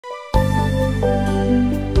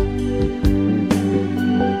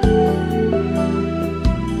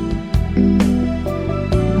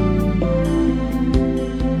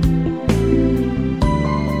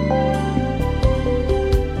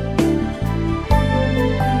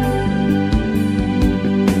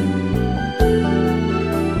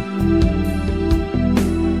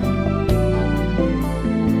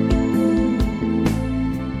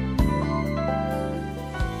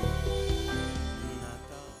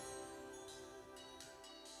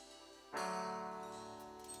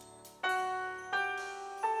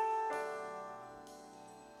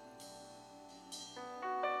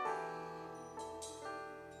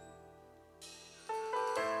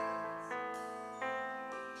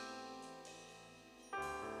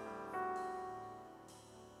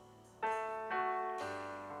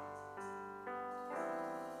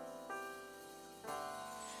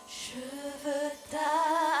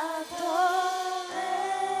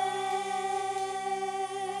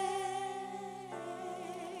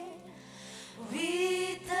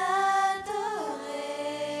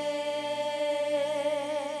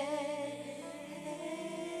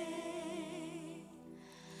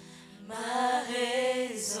ma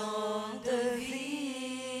raison de vivre,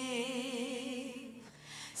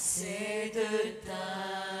 c'est de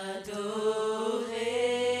t'adorer.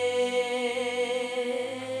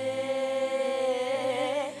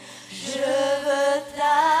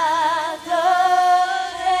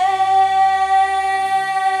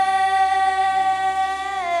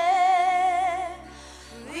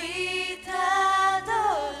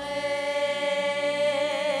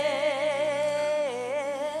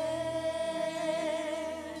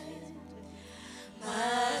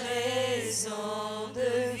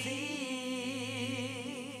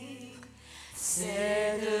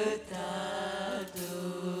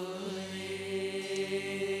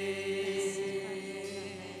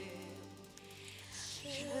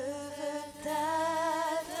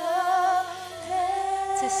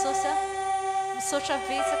 Misaotra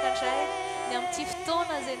betsaka indray ny amin'ity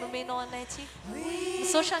fotoana izay nomenao anay ity.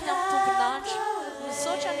 Misaotra ny amin'ny tombonandro,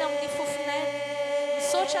 misaotra ny amin'ny fofonay,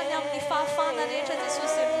 misaotra ny amin'ny fahafahana rehetra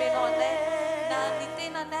Jesosy izay nomenao anay, na ny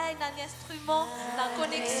tenanay, na ny instrument, na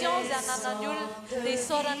connexion izay ananan'ny olona, dia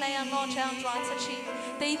isaoranay anao indray androany satria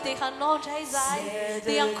dia hideranao indray izahay,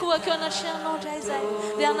 dia hankohaka eo anatrehanao indray izahay,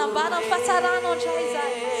 dia hanambara ny fahatsarahnao indray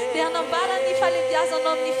izahay, dia hanambara ny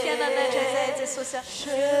fahalebiazanao amin'ny fiainanay indray izahay Jesosy.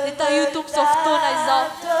 Dia taio tompo izao fotoana izao,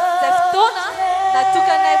 izay fotoana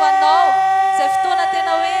natokanay ho anao, izay fotoana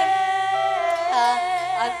tena hoe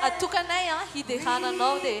atokanay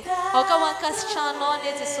hiderananao dia aoka ho ankasitrahanao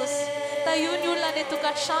anie Jesosy. Taio ny olona ny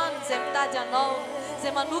tokantrano izay mitady anao,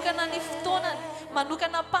 izay manokana ny fotoanany,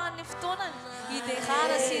 manokana pahany fotoanany,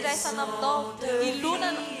 hiderana sy iraisana aminao,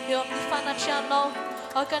 hilonana eo amin'ny fanatrehanao.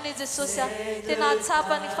 Aoka anie Jesosy, tena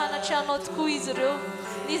hatsapa ny fanatrehanao tokoa izy ireo.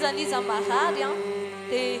 Niza marary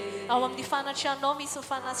dia ao amin'ny fanatrehanao misy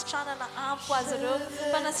fanasitranana ampo azy ireo,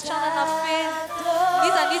 fanasitranana feno.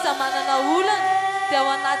 Niza manana olana dia ao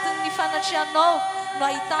anatin'ny fanatrehanao no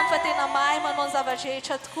ahitany fa tena mahay manao ny zavatra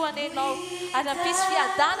rehetra tokoa anenao, ary ampisy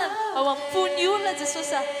fiadanana ao am-pony olona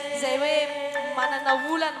Jesosy izay hoe manana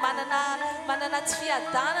olana, manana tsy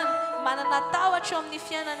fiadanana, manana tahotra eo amin'ny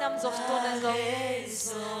fiainany amin'izao fotoana izao.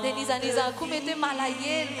 Dia niza koa mety hoe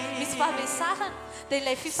malahelo, misy fahavesarana, dia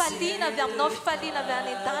ilay fifaliana avy aminao, fifaliana avy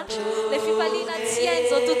any an-danitra, ilay fifaliana tsy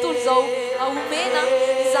hain'izao tontolo izao omena,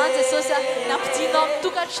 izany Jesosy nampidianao amin'ny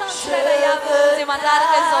tokantrano tsirairay avy izay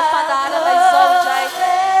manaraka izao fandaharana izao indray.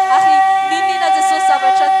 Ary ninina Jesosy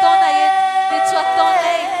zavatra ataona eto dia tsy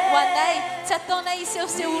ataonay ho anay, tsy ataonay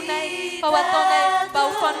isehosehonay, fa ho ataonay mba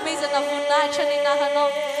ho fanomezana voninahitra ny anaranao.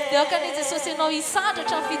 Dia aoka anie Jesosy ianao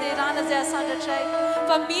hisandratra ny fiderana izay asandratray,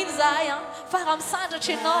 fa mino izahay fa raha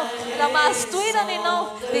misandratra ianao, raha mahazo toerana ianao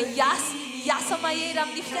dia hiasa mahery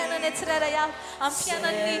amin'ny fiainana tsirairay avy, amin'ny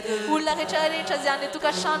fiainan'ny olona rehetrarehetra izay any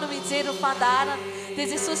tokantrano mijery ny fandaharana. Dia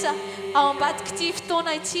Jesosy ao ambadika ity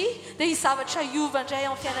fotoana ity dia izavatra hiova indray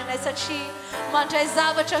amin'ny fiainanay satria mandray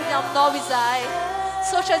zavatra avy aminao izahay.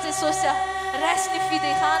 Saotra Jesosy, resy ny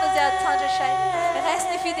fiderana izay atandratray, resy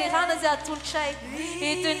ny fiderana izay atolotray.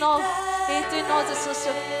 Eto ianao Jesosy,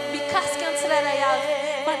 mikasika ny tsirairay avy,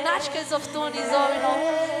 manatrika izao fotoana izao ianao,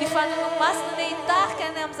 ny fananao masina ny hitarika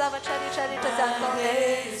any amin'ny zavatra rehetrarehetra izay ataonay.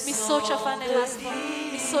 Misaotra fanay masina,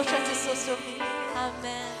 misaotra Jesosy.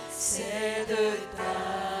 Amen. C'est de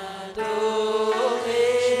t'adorer.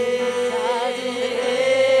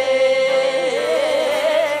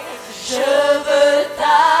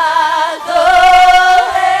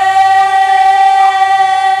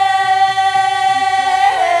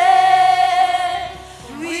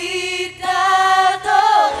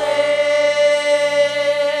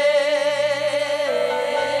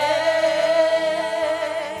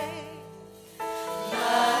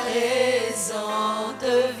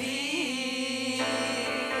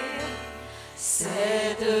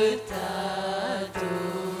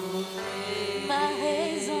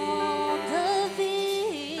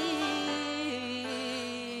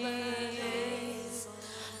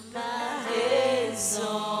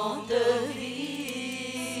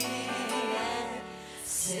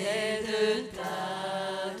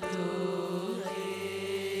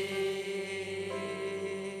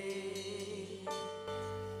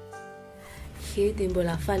 Dia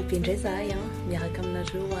mbola faly indray zahay miaraka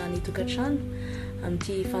aminareo any tokantrano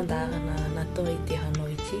amin'ity fandaharana natao hideranao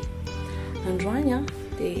ity. Androany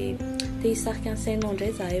dia hisarika ny sainao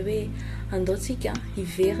indray zahay hoe andaotsika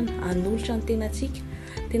hiverina, hanolotra ny tenantsika,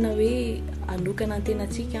 tena hoe hanokana ny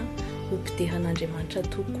tenantsika ho mpideran'Andriamanitra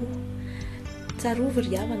tokoa. Tsarovy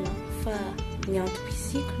ry havana fa ny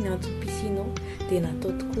antom-pisiko, ny antom-pisianao dia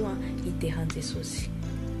natao tokoa hideran'i Jesosy.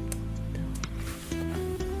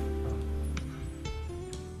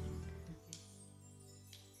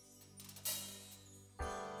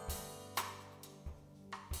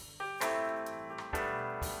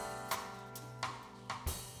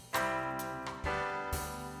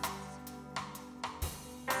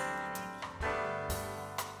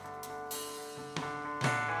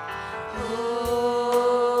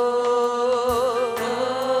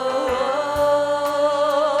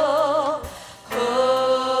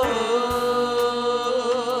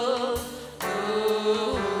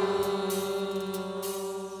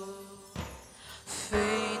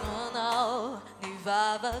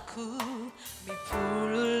 vavako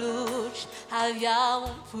mipololotry avy ao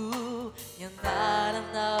am-po ny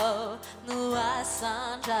anaranao no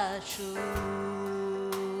asandratro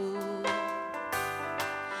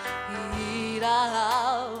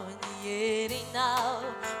irahao ny herinao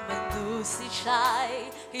mandositray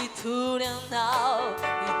hitory anao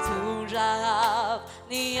hitondraao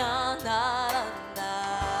ny anaranao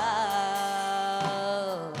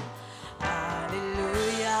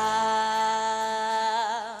Alleluia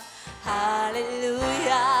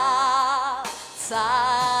Alleluia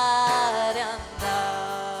tsary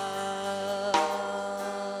andao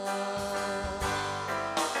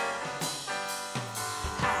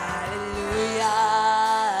Alleluia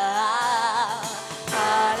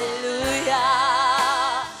Alleluia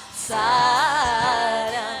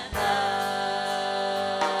tsary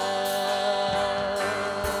andao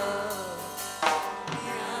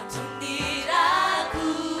miantonirako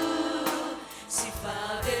sy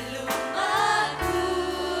favelomako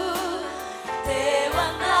teo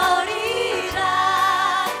anao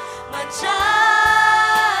riray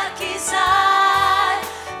mandraky izay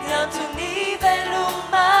miantony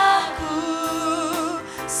velomako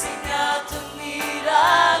sy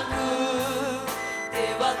miantonirako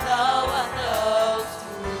teo anao anao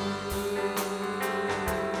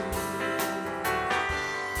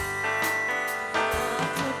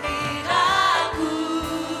miantonirako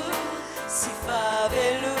sy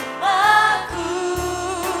favelomako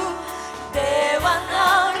teo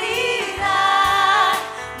anao riray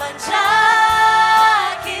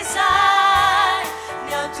mandraky izay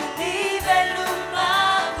miantony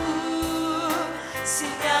velomako sy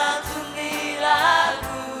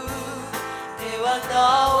miantonirako teo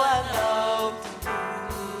anao anao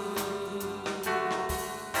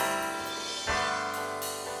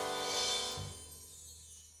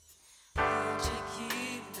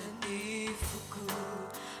Anjakina ny foko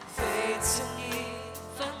fetsony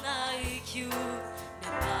fanaikio ny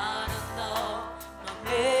anaranao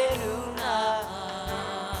mamelona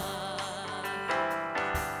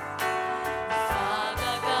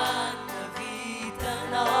fagagana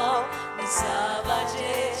vitanao ny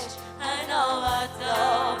zava-drehetra hainao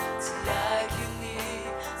atao tsy akiny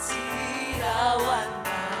tsy raho anao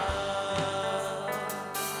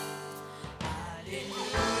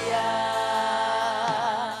Alleluia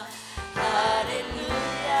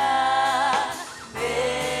Alleluia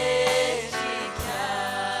Mejika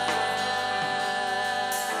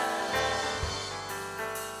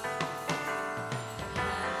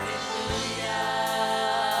Alleluia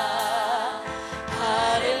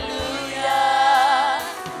Alleluia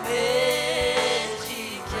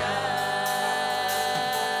Mejika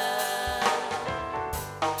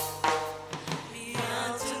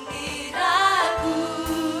miantonirako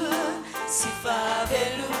sy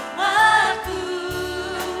favelomako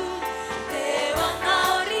teo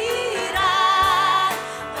anao riray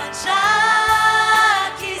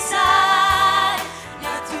mandraky izay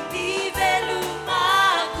miantony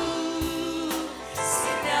velomako sy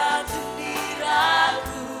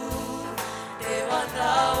miantonirako teo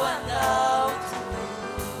anao anao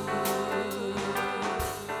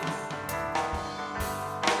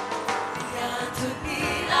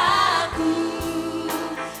miantonirako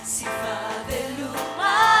sy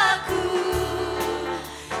favelomako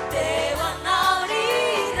teo anao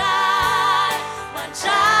riray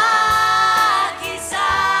mandraky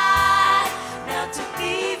izay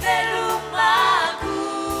miantony velomako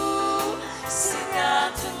sy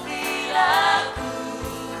miantonirako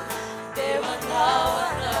teo anao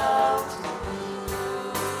anao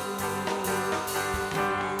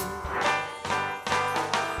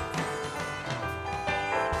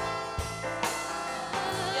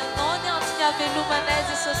Ianao ny antony havelomanay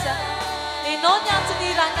Jesosy Ianao ny antony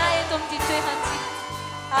iranay eto amin'ity toerana ity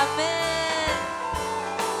Amen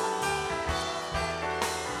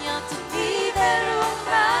Ny antony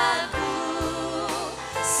velomako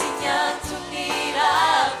sy ny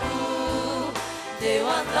antonirako teo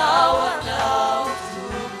anao anao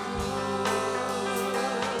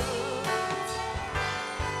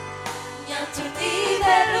Ny antony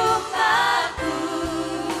velomako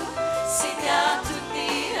sy ny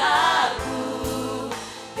antonirako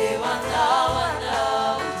teo anao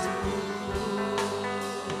anao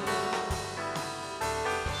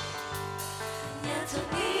Ny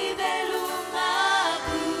antony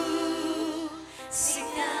velomako sy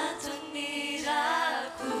ny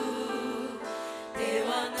antonirako teo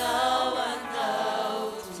anao anao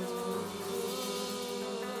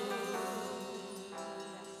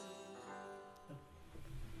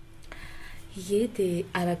Ie dia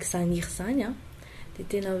arak'izany hira izany dia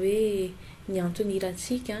tena hoe ny antony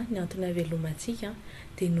iratsika ny antony avelomatsika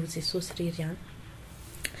dia noho jesosy rery ihany.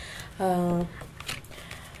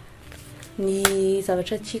 Ny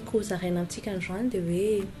zavatra tiako zaraina amintsika androany dia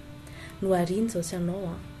hoe nohariny zao sy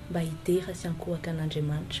anao mba hidera sy ankohaka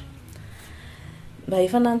an'Andriamanitra. Mba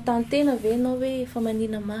efa nanontany tena ve anao hoe fa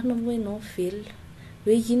manina marina moa ianao velona,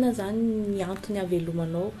 hoe inona zany ny antony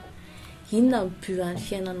havelomanao, inona mibua ny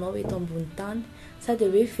fiainanao eto ambony tany, sady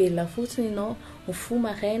hoe velona fotsiny ianao mifo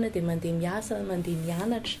maraina dia mandeha miasa, mandeha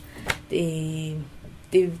mianatra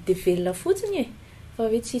dia velona fotsiny fa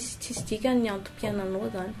hoe tsisy dikany ny antom-piainanao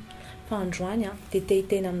zany. Fa androany dia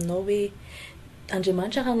tehitena aminao hoe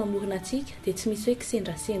Andriamanitra raha namorona antsika dia tsy misy hoe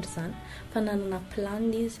kisendrasendra zany, fa nanana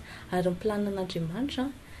planina izy, ary ny planin'Andriamanitra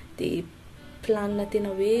dia planina tena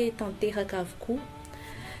hoe tanteraka avokoa.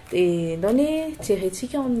 Dia ndony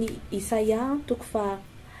jerentsika ao amin'ny Isaia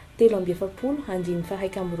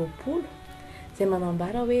 3:7-20 izay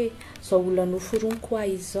manambara hoe zao olona noforoniko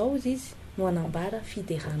ahy izao izy no anambara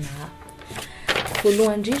fiderana ahy.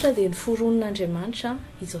 Voalohany indrindra dia noforon'Andriamanitra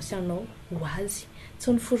izao sy anao ho azy,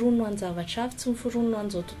 tsy noforono ho any zavatra avy, tsy noforono ho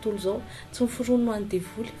an'izao tontolo izao, tsy noforono ho any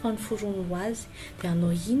devoly, fa noforono ho azy dia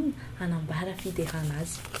anao inona anambara fiderana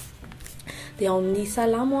azy. Dia ao amin'ny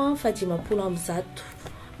Salamo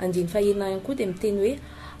 119:1 ihany koa dia miteny hoe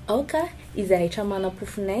aoka izay ahitra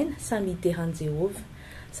manam-pofinaina samy hideran'i Jehova.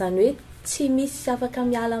 Izany hoe tsy misy afaka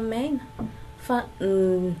miala maina fa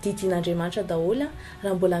didin'Andriamanitra daholo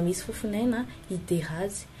raha mbola misy fofinaina hidera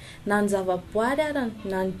azy. Na ny zavaboary arany,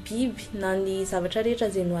 na ny biby, na ny zavatra rehetra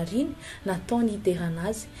izay nohariny nataony hiderana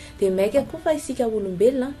azy. Dia maika koa fa isika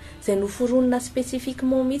olombelona izay noforonona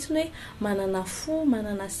spesifikement mihitsy hoe manana fo,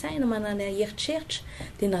 manana saina, manana eritreritra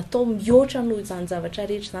dia natao mihoatra noho izany zavatra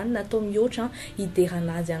rehetra izany, natao mihoatra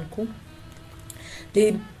hiderana azy ihany koa.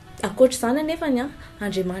 Dia ankoatra izany anefany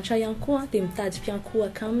Andriamanitra ihany koa dia mitady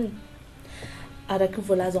mpiankohaka aminy. Araka ny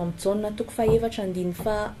voalaza ao amin'ny Jaona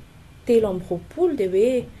 2:7-20 dia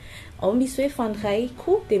hoe ao misy hoe fandray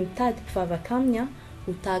koa dia mitady mpivavaka aminy ho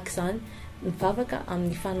tahaka izany, mivavaka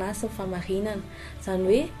amin'ny fanasy ny famarinana. Izany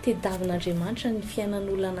hoe tediavin'Andriamanitra ny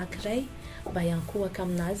fiainan'olona anankiray mba hiankohaka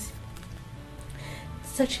aminazy,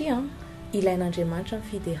 satria ilain'Andriamanitra ny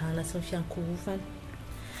fiderana sy ny fiankohofana.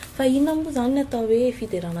 Fa inona moa zany natao hoe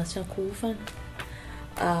fiderana sy fiankohofana?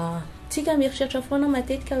 Tsika mieritreritra foana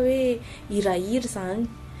matetika hoe hirahira zany,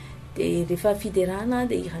 dia rehefa fiderana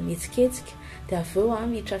dia hira mihetsiketsika, dia avy eo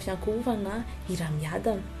miditra fiankohofana hira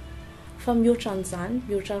miadana. Fa mihoatra an'izany,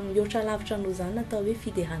 mihoatra lavitra noho izany natao hoe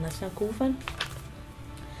fiderana sy fiankohofana.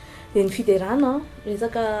 Dia ny fiderana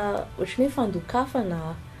resaka ohatran'ny hoe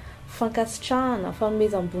fandokafana, fankasitrahana,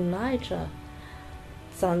 fanomezam-boninahitra,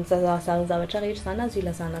 zany zavatra rehetra zany azo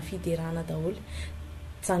ilazana fiderana daholo.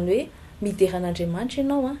 Izany hoe mideran'Andriamanitra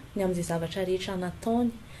ianao ny amin'izay zavatra rehetra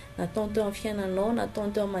nataony teo amin'ny fiainanao,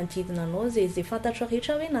 nataony teo amin'ny manodidina anao, zay fantatro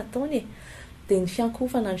rehetra hoe nataony. Dia ny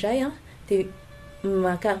fiankohofana indray dia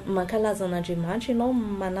mankalaza an'Andriamanitra ianao,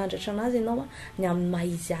 manandratra anazy ianao ny amin'ny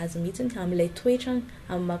maha-izy azy mihitsiny, amin'ilay toetrany,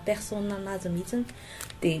 amin'ny maha-persona anazy mihitsiny.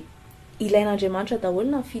 Dia ilain'Andriamanitra daholo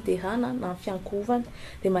na fiderana na fiankohofana.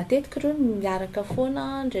 Dia matetika ireo miaraka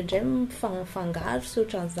foana, indraindray mifangaro sy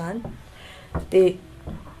ohatran'izany. Dia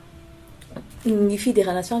ny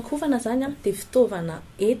fiderana sy fiankohofana zany dia fitaovana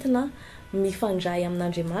entina mifandray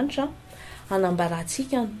amin'Andriamanitra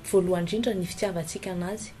hanambarantsika voalohany indrindra ny fitiavantsika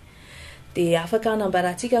anazy. Dia afaka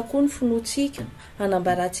hanambarantsika koa ny finoantsika,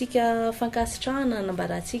 hanambarantsika fankasitrahana,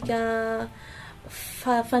 hanambarantsika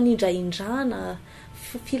fanindrahindrana,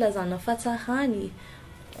 filazana fahatsarany,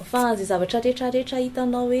 fa izay zavatra rehetrarehetra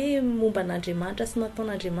hitanao hoe momba an'Andriamanitra sy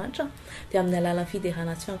nataon'Andriamanitra dia amin'ny alalan'ny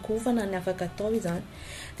fiderana sy fiankohofana ny afaka atao izany.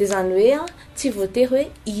 Dia izany hoe tsy voatery hoe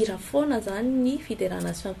hira foana zany ny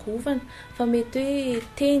fiderana sy fiankohofana, fa mety hoe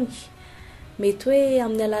teny, mety hoe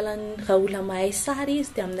amin'ny alalan'ny raha olona mahay sary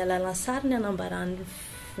izy dia amin'ny alalan'ny sary ny hanambarany ny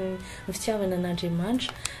fitiavana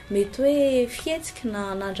an'Andriamanitra. Mety hoe fihetsika na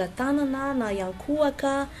anandran-tanana, na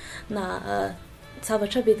iankohaka, na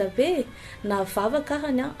zavatra be da be, na vavaka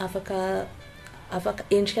arany afaka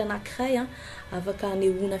endrika anankiray afaka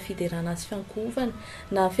anehoana fiderana sy fiankohofana.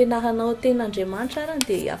 Na fianaranao ten'Andriamanitra arany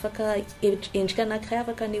dia afaka endrika anankiray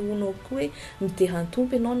afaka anehoanao koa hoe midera ny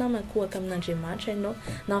tompo ianao na mankohaka amin'Andriamanitra ianao.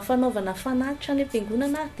 Na fanaovana fanatitra any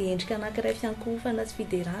am-piangonana dia endrika anankiray fiankohofana sy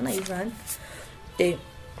fiderana izany. Dia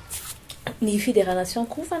ny fiderana sy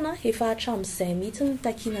fiankohofana efa hatramin'izay mihitsy ny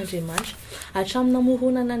takian'Andriamanitra, hatramin'ny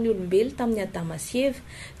namoronana ny olombelona tamin'ny Adama sy Eva.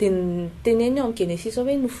 Dia teneny ao amin'ny Genesis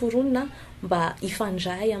hoe noforonina mba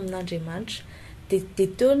hifandray amin'Andriamanitra. Dia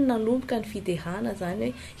teo ny nanomboka ny fiderana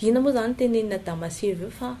zany hoe inona moa zany tenen'ny Adama sy Eva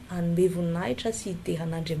fa hanome voninahitra sy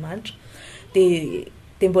hideran'Andriamanitra. Dia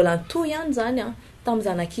de mbola nitoy ihany zany a tamin'ny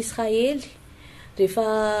zanak'Israely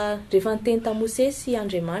rehefa niteny ta Mosesy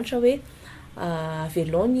Andriamanitra hoe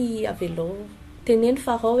avelao teneny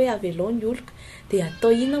Farao hoe avelao ny oloko de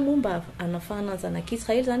atao inona moa mba anafahana ny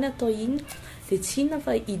zanak'Israely zany atao inona de tsy inona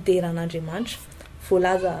fa hideran'Andriamanitra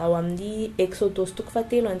voalaza ao amin'ny Exodus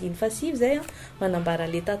 3:7 zay a manambara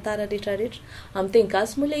le tantara rehetrarehetra amin'ny teny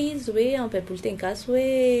gasy moa le izy hoe amin'ny baiboly teny gasy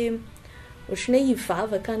hoe ohatrany hoe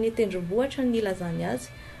hivavaka ny tendrombohitra ny ilazany azy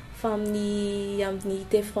fa amin'ny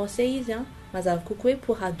teny français izy a mazava kokoa hoe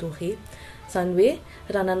pour adorer zany hoe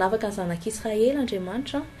raha nanafaka ny zanak'Israely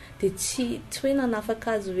Andriamanitra de tsy hoe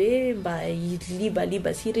nanafaka azy hoe mba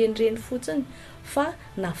hilibaliba sy renireny fotsiny fa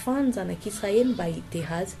nafahany zanak'Israely mba hide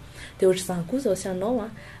azy de ohatr'izany koa zao sy anao a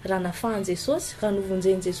raha nafahany Jesosy raha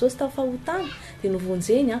novonjeny Jesosy tafahotany de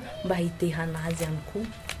novonjeny a mba hidehana azy ihany koa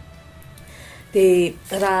de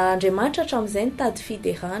raha Andriamanitra hatramin'izay nitady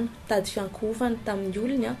fiderana nitady fiankovana tamin'ny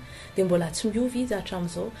olony a de mbola tsy miova izy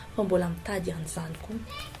hatramin'izao fa mbola mitady an'izany koa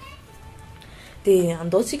de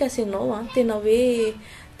andaotsika sy anao a tena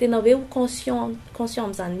hoe ho conscient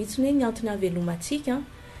amin'izany mihitsy hoe ny antony havelomantsika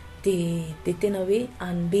de tena hoe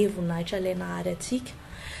anome voninahitra ilay nahary atsika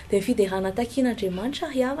de ny fiderana takian'Andriamanitra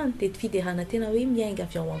riavana de fiderana tena hoe miainga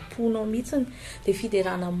avy ao am-ponao mihitsiny de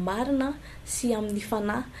fiderana marina sy amin'ny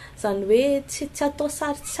fanahy zany hoe tsy atao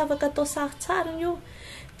sary tsy afaka atao saritsary io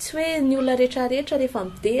tsy hoe ny olona rehetrarehetra rehefa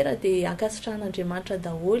midera de ankasitrahan'Andriamanitra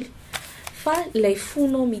daholy fa ilay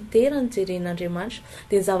fonao midera ny jeren'Andriamanitra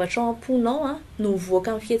de ny zavatra ao am-ponao a no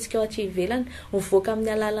mivoaka amin'ny fihetsika ao aty ivelany mivoaka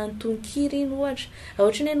amin'ny alalan'ny tononkira iny ohatra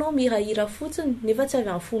ohatra ny ianao mihirahira fotsiny nefa tsy avy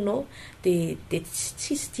amin'ny fonao de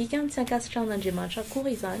tsisy dikany tsy ankasitrahan'Andriamanitra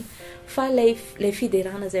akory izany fa ilay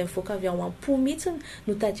fiderana izay mivoaka avy ao am-po mihitsiny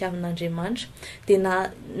no tadiavin'Andriamanitra de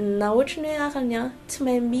na ohatra ny hoe arany a tsy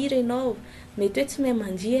mahay mira ianao mety hoe tsy mahay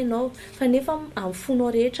mandia ianao fa nefa amin'ny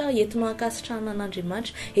fonao rehetra entinao ankasitrahana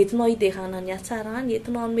an'Andriamanitra entinao hiderana ny hatsarany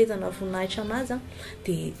entinao hanomezana voninahitra anazy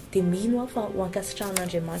de mino fa ho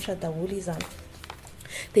ankasitrahan'Andriamanitra daholo izany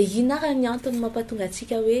de ino ary ny antony mampatonga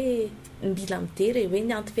antsika hoe mila midera hoe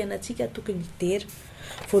ny antom-piainantsika tokony hidera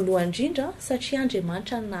voalohany indrindra satria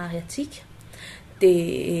Andriamanitra nahary atsika de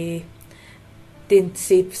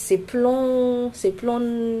zay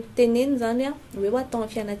plan teneny zany a hoe ho atao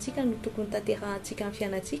amin'ny fiainantsika no tokony tanterahantsika amin'ny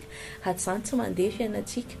fiainantsika raha tsy zany tsy mandeha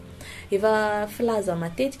fiainantsika efa filaza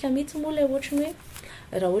matetika mihitsy moa ilay ohatrany hoe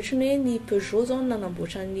raha ohatrany hoe ny Peugeot zao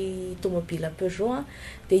nanamboatra ny tomobile Peugeot a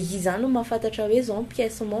de izany no mahafantatra hoe zao ny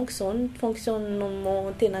pièce manque zao ny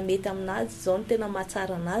fonctionnement tena mety aminazy zao ny tena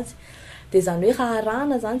mahatsara anazy de zany hoe raha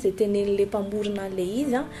arahana zany zay tenen'le mpamorona an'le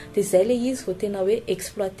izy a de zay le izy vao tena hoe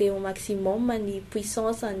exploiter au maximum ny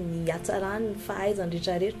puissance ny hatsarany ny fahaizany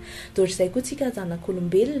rehetrarehetra de ohatr'izay koa tsika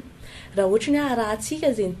zanak'olombelona raha ohatra ny hoe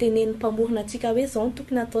arahantsika zay nitenen'ny mpamorona antsika hoe zao ny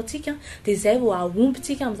tokony ataontsika de zay vao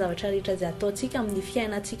aombintsika amin'ny zavatra rehetra zay ataontsika amin'ny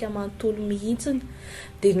fiainantsika manontolo mihitsiny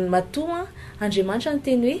de matoa Andriamanitra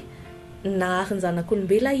niteny hoe nahary ny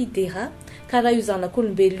zanak'olombelona hidera ka raha io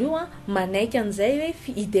zanak'olombelona io a manaiky an'izay hoe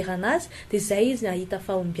hiderana azy de zay izy ahita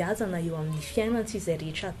fahombiazana eo amin'ny fiainany sy izay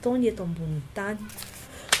rehetra ataony eto ambonin'ny tany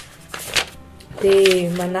de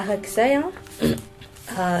manarak'izay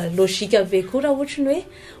a logika be koa raha ohatra ny hoe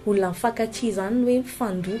olona mifankatia zany ny hoe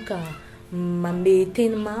mifandoka manome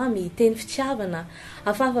teny mamy teny fitiavana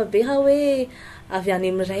hafahafa be raha hoe avy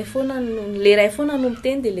any amin'ny ray foana le ray foana no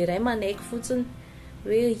miteny de le ray manaiky fotsiny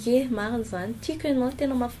hoe marina zany tiako ianao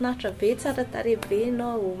tena mahafinaritra be tsara tarehy be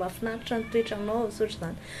ianao mahafinaritra ny toetranao sotry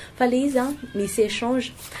zany fa le izy a misy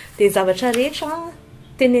échange de zavatra rehetra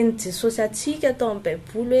tenen'i Jesosy atsika atao amin'ny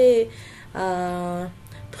baiboly hoe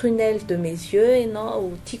prunelle de mes yeux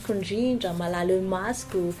ianao tiako indrindra malala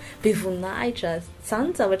masoko be voninahitra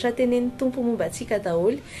zany zavatra tenen'ny tompo momba atsika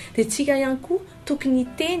daholo de tsika ihany koa tokony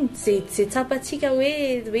hiteny zay tsapantsika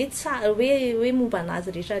hoe tsara hoe momba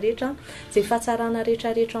anazy rehetrarehetra zay fahatsarana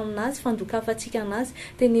rehetrarehetra aminazy fandokafantsika anazy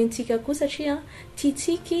tenentsika koa satria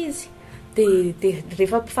tiatsika izy de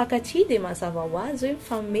rehefa mpifankatia de mazava ho azy hoe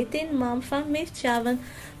fanomey teny mamy fanomey fitiavana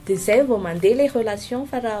de zay vao mandeha le relation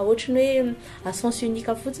fa raha ohatra ny hoe à sens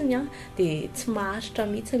unique fotsiny a de tsy maharitra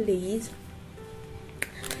mihitsy le izy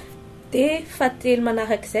de fahatelo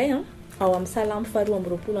manarak'izay ao amin'ny Salamo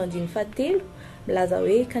 2:7 milaza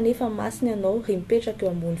hoe kanefa masina ianao ry mipetraka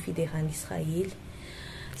eo ambony fideran'Israely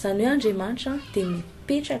zany hoe Andriamanitra de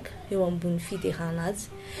mipetraka eo ambony fiderana azy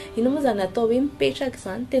ino moa zany atao hoe mipetraka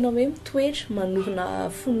zany tena hoe mitoetra manorina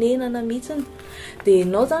fonenana mihitsiny de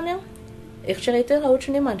ianao zany a eritrereto raha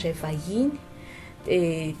ohatra ny hoe mandray vahiny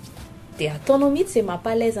de ataonao mihitsy zay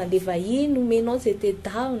mampalaza an'le vahiny omenao zay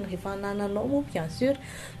tedahiny rehefa nananao moa bien sûr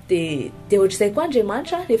de ohatr'izay koa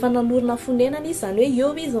Andriamanitra rehefa nanorina fonenana izy zany hoe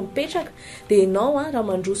eo izy mipetraka de ianao raha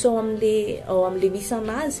mandroso ao am'le misy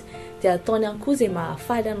anazy de ataony ihany koa zay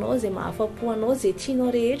mahafaly anao zay mahafapo anao zay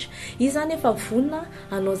tianao rehetra izy zany efa vonona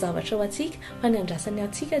anao zavatra ho antsika fa ny andrasany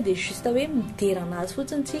antsika de juste hoe midera anazy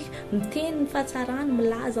fotsiny tsika miteny ny fahatsarany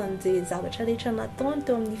milaza an'izay zavatra rehetra nataony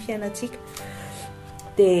teo amin'ny fiainantsika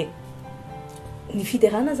de ny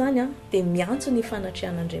fiderana zany de miantso ny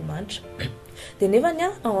fanatrehan'Andriamanitra de nefany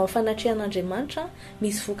ao amin'ny fanatrehan'Andriamanitra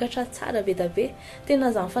misy vokatra tsara be da be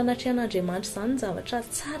tena zany fanatrehan'Andriamanitra zany zavatra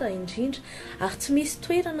tsara indrindra ary tsy misy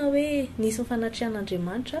toerana hoe nisy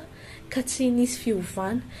fanatrehan'Andriamanitra ka tsy nisy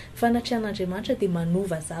fiovana fanatrehan'Andriamanitra de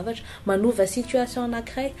manova zavatra manova situation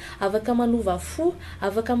anankiray afaka manova fo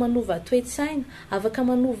afaka manova toe-tsaina afaka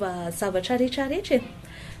manova zavatra rehetrarehetra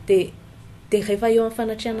de rehefa eo amin'ny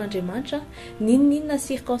fanatrehan'Andriamanitra ninona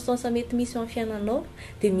circonstance mety misy eo amin'ny fiainanao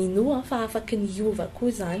de minoa fa afaka niova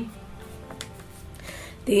koa zany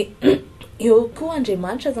de eo koa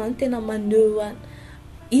Andriamanitra zany tena maneho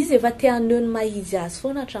izy efa te haneho ny mahizy azy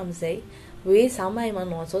foana hatramin'izay hoe za mahay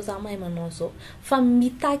manao an'izao za mahay manao an'izao fa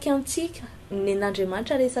mitaky antsika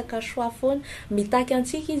n'Andriamanitra resaka choix foana mitaky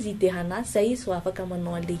antsika izy hideranazy zay izy ho afaka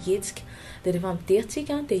manao an'le hetsika de rehefa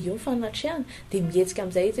mideritsika de eo fanatrehana de mihetsika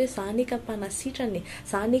amin'izay izy hoe za aneka mpanasitrany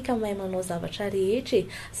za aneka mahay manao zavatra rehetra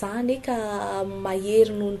za aneka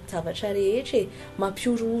mahery noho ny zavatra rehetra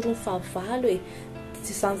mampiorooro ny fahavalo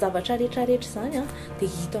zany zavatra rehetrarehetra zany de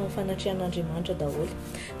hita amin'ny fanatrehan'Andriamanitra daholo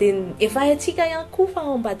de efa haintsika ihany koa fa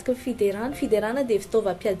ao ambadiky ny fiderana de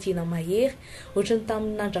fitaovam-piadiana mahery ohatrany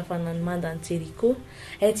tamin'ny nandravana ny mandany Jeriko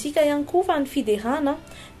haintsika ihany koa fa ny fiderana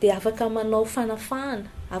de afaka manao fanafahana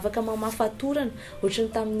afaka mamafatorana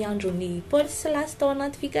ohatrany tamin'ny andron'ny Paoly sy Silasy tao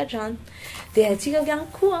anaty fikadrana de haintsika ihany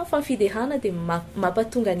koa fa fiderana de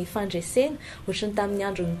mampatonga ny fandresena ohatrany tamin'ny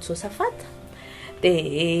andron'ny Josafata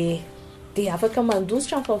de afaka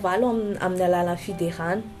mandositra ny fahavalo amin'ny alalan'ny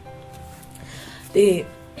fiderana de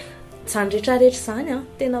zany rehetrarehetra zany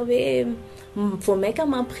tena hoe vao maika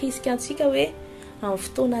mampirisika antsika hoe amin'ny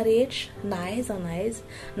fotoana rehetra na aiza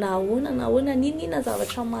na ahoana ninina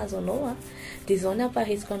zavatra mahazo anao de zao ny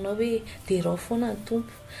amparisiko anao hoe de rao foana ny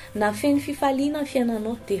tompo na feno fifaliana ny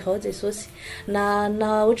fiainanao de rao Jesosy na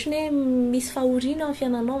ohatrany hoe misy fahoriana amin'ny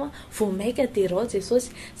fiainanao vao maika de rao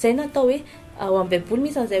Jesosy zay natao hoe ao amin'ny Baiboly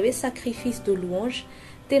misy an'izay hoe sacrifice de louange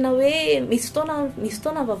tena hoe misy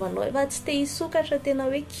fotoana vavanao efa tsy te hisokatra tena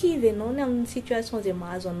hoe kivy anao ny amin'ny situation zay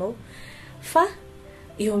mahazo anao fa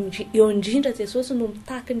eo indrindra Jesosy no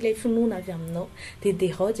mitaky n'ilay finoana avy aminao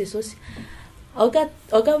de rao Jesosy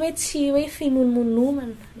aoka hoe tsy hoe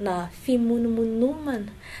fimonomonomana na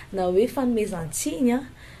fimonomonomana na hoe fanomezantsiny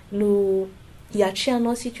no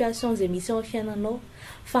hiatrehanao situation zay misy ao fiainanao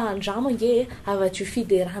fa andramo nge avadio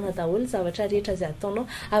fiderana daholo zavatra rehetra zay ataonao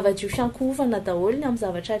avadio fiankovana daholo ny amin'ny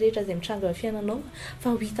zavatra rehetra zay mitranga amin'ny fiainanao fa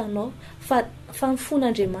ho hitanao fa ny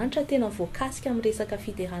fon'Andriamanitra tena voakasika amin'ny resaka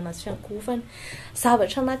fiderana sy fiankovana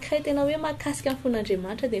zavatra anankiray tena hoe mahakasika ny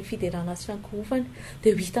fon'Andriamanitra de ny fiderana sy fiankovana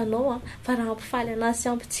de ho hitanao fa raha ampifaly anazy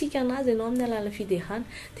sy ampitsika anazy ianao amin'ny alalan'ny fiderana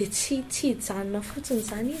de tsy hijanona fotsiny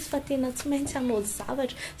zany izy fa tena tsy maintsy hanao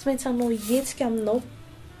zavatra tsy maintsy hanao hetsika aminao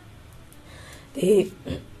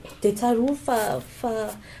de tsaroa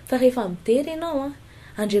fa rehefa midery ianao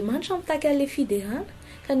Andriamanitra mitaky an'le fiderana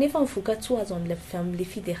kanefa mivokatsoa azo amin'le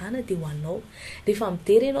fiderana de ho anao rehefa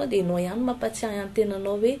midery ianao de ianao ihany mampatsiahy any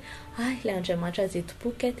tenanao hoe le Andriamanitra zay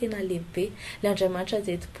topoka tena lehibe le Andriamanitra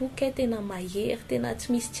zay topoka tena mahery tena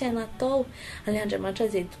tsy misy tsy natao le Andriamanitra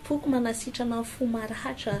zay topoka manasitrana ny fo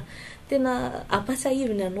maratra tena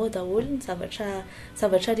ampasahiviny anao daholo ny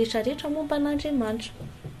zavatra rehetrarehetra momba an'Andriamanitra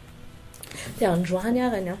de androany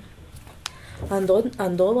arany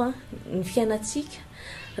andao ny fiainatsika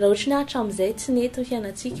raha ohatra ny hatramin'izay tsy nety ny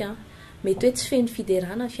fiainatsika mety hoe tsy feno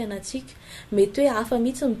fiderana ny fiainatsika mety hoe hafa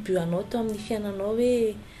mihitsy ny bioanao teo amin'ny fiainanao hoe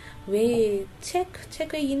tsy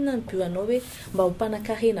haiko hoe inona ny bioanao hoe mba ho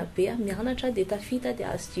mpanan-karena be mianatra de tafita de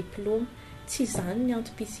azo diplôma tsy zany ny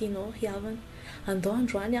antom-pisianao riavana andao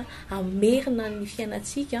androany amerina ny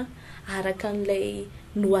fiainatsika araka n'ilay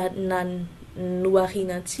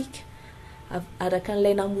noarinantsika araka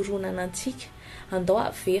n'ilay namoronana antsika andao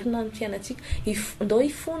averina ny fiainatsika andao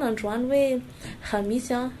ifona androany hoe raha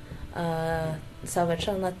misy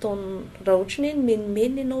zavatra nataony raha ohatra ny hoe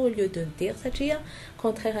menimeny ianao au lieu de nidery satria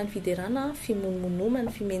contraire ny fiderana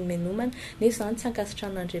fimonomonomana fimenomenomana nefa zany tsy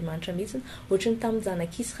ankasitran'Andriamanitra mihitsy ohatra ny tamin'ny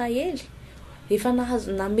zanak'Israely efa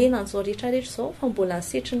nahazo namena an'izao rehetrarehetra zao fa mbola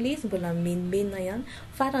asetriny le izy mbola menimenina ihany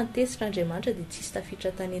farany tesitr'Andriamanitra dia tsisy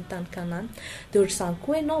tafiditra tany an-tany Kanana dia ohatr'izany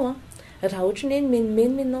koa ianao raha ohatra ny hoe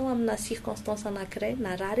menimenina ianao amina circonstance anankiray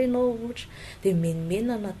na rary ianao ohatra dia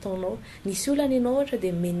menimenina nataonao nisy olana ianao ohatra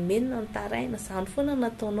dia menimenina nitaraina izany foana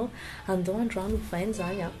nataonao andao androany hovainy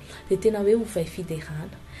zany dia tena hoe hovay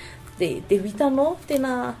fiderana dia ho hitanao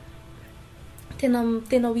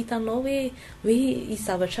tena ho hitanao hoe izy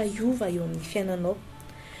zavatra iova eo amin'ny fiainanao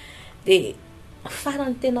dia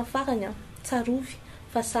farany tena farany tsarovy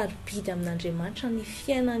fa sarobidy amin'Andriamanitra ny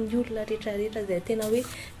fiainan'ny olona rehetrarehetra izay tena hoe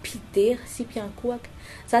mpidera sy mpiankohaka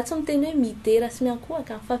za tsy miteny hoe midera sy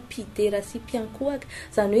miankohaka fa mpidera sy mpiankohaka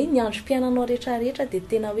izany hoe ny androm-piainanao rehetrarehetra dia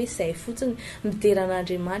tena hoe izay fotsiny midera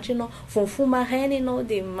an'Andriamanitra ianao vonfo maraina ianao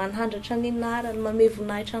dia manandratra ny anarany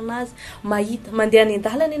mamevonahitra anazy mahita mandeha any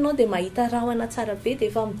an-dalana ianao dia mahita rahona tsara be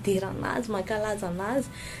dia efa midera anazy mankalaza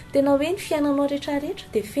anazy tena hoe ny fiainanao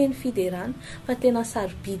rehetrarehetra dia feno fiderana fa tena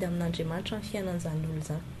sarobidy amin'Andriamanitra ny fiainan'izany olona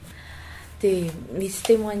zany dia misy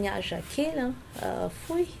témoignage kely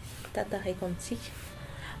fohy tataraiko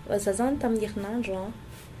amintsika za zany tamin'ny herinandro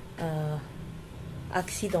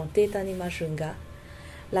accidenté tany Majunga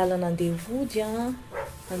lalana andeha hody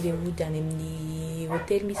any amin'ny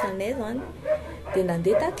hôtely misy anay zany dia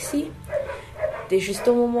nandeha taxi dia juste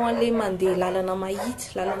au moment le mandeha lalana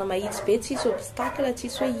mahitsy be tsisy obstacle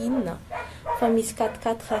tsisy hoe inona fa misy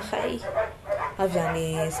 4x4 ray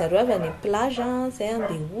avy any plage zay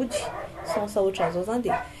andeha hody sans ohatran'izao zany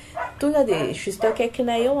dia tonga dia juste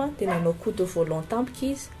akaikinay eo dia nanao coup de volant tampoka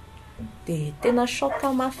izy dia tena choc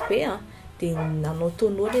mafy be dia nanao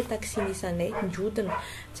tonneau le taxi misy anay ndiodina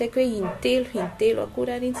tsy haiko hoe intelo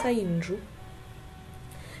akory ariny sa indroa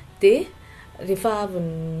dia rehefa avy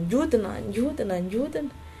ndiodina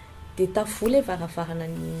dia tavola varavarana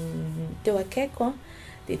teo akaiko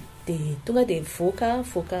dia tonga dia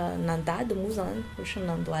voaka nandady moa zany ohatry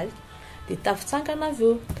nandoaly dia tafitsangana avy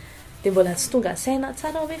eo dia mbola tsy tonga saina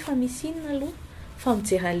tsara hoe fa misy inona aloha fa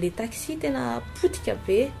mijery an'le taxi tena potika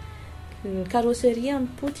be ny carrosserie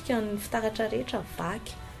mipotika ny fitaratra rehetra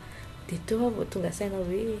vaky dia teo vao tonga saina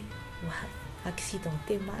hoe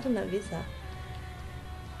accidenté marina ve za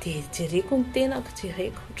dia jereko ny tenako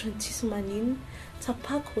ohatrany tsisy maninona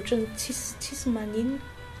tsapako ohatrany tsisy maninona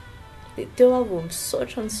dia teo vao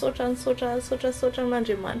misaotra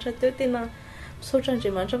n'Andriamanitra teo tena misaotra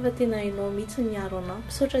Andriamanitra fa tena hainao mihitsy niaro anahy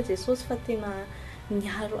misaotra Jesosy fa tena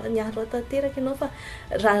niaro tanteraka ianao fa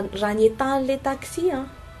raha ny etan'le taxi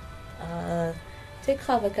tsy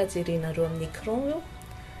haiko afaka jerenareo amin'ny écran eo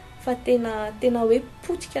fa tena hoe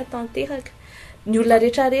potika tanteraka ny olona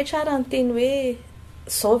rehetrarehetra raha nyteny hoe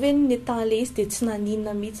zao ve ny etan'le izy dia tsy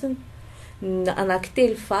naninona mihitsy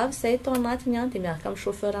anankitelo vavy zay tao anatiny dia miaraka amin'ny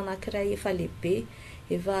chauffeur anankiray efa lehibe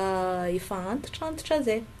efa antitra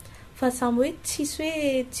zay fa samy hoe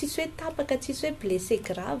tsisy hoe tapaka tsisy hoe blessé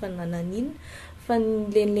grave na nanina fa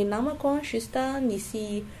le namako juste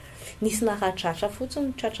nisy naradratra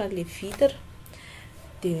fotsiny tratran'le vitre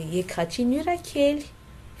dia égratignure kely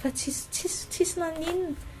fa tsisy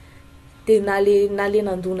naninona dia na le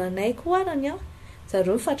nandonanay koa arany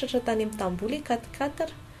zareo mifatratra tany amin'ny tamboly 4x4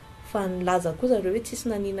 fa nilaza koa zareo hoe tsisy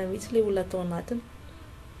nanina mihitsy le olona tao anatiny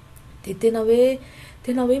dia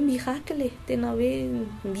tena hoe miracle tena hoe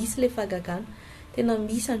misy le fagagana tena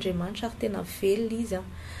misy Andriamanitra ary tena velona izy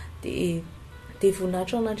dia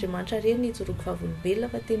voninahitra an'Andriamanitra reny ny joroko vavolombelona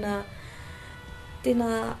fa tena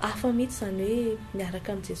hafa mihitsy zany hoe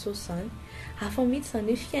miaraka amin'ny Jesosy zany hafa mihitsy zany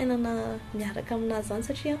hoe fiainana miaraka aminazy zany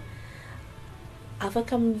satria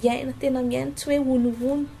afaka miaina tena miaina tsy hoe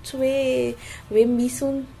ono tsy hoe misy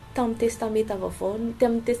ono tamin'ny testameta vaovao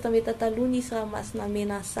tamin'ny testameta taloha nisy rahamasina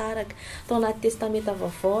mena saraka tao anaty testameta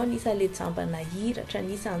vaovao nisy alejambana hiratra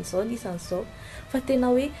nisy an'izao fa tena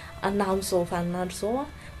hoe amin'izao vaninandro zao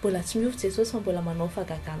mbola tsy miovy Jesosy fa mbola manao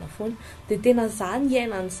fagagana foana dia tena zany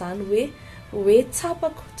iainan'izany hoe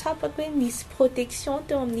tsapako hoe misy protection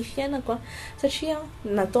teo amin'ny fiainako satria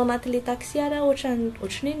natao anatin'le taxi ary ohatrany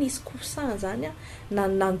hoe nisy coussin zany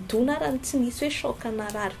nandona ary tsy nisy hoe choc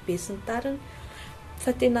narary be sy ny tariny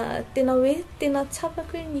fa tena hoe tena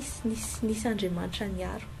tsapako hoe nisy Andriamanitra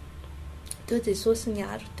niaro teo Jesosy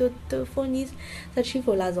niaro teo foana izy satria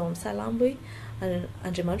voalaza ao amin'ny salamo hoe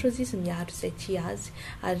Andriamanitra ozy izy miaro izay tia azy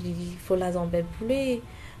ary voalaza ao amin'ny baiboly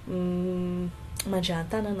hoe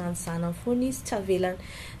mandra-tanana ny zanany foana izy tsy avelany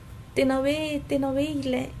tena hoe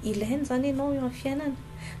ilainy zany ianao eo amin'ny fiainana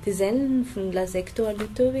dia izay nolazaiko teo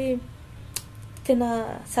aloha teo hoe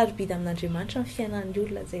tena sarobidy amin'Andriamanitra ny fiainan'ny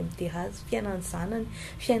olona izay midera azy fiainan'ny zanany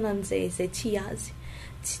fiainan'izay tia azy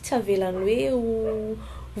tsy avelany hoe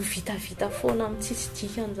ho vitavita foana amin'ny tsisy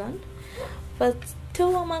dikany zany fa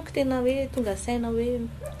teo manko tena hoe tonga saina hoe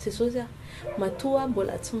Jesosy matoa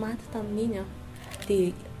mbola tsy maty tamin'iny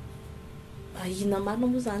dia ina marina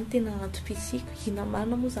moa zany tena antom-pisiko, ina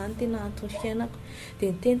marina moa zany tena anton'ny fiainako.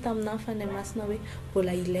 Dia niteny taminahy ny fanahy masina hoe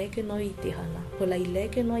mbola ilaiko ianao hiderana, mbola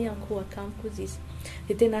ilaiko ianao hiankohaka amiko izy izy.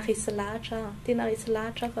 Dia tena resy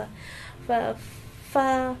lahatra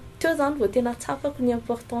fa teo zany vao tena tsapako ny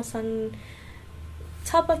importance ny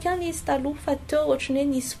tsapako ihany izy taloha fa teo ohatrany hoe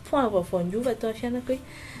nisy point vaovao niova teo amin'ny fiainako hoe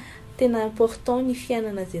tena important ny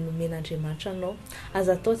fiainana izay nomen'Andriamanitra anao.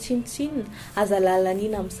 Aza atao tsinotsinona, aza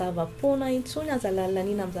lalanina amin'ny zava-poana intsony, aza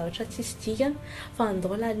lalanina amin'ny zavatra tsisy dikany, fa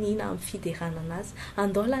andao lanina amin'ny fiderana anazy,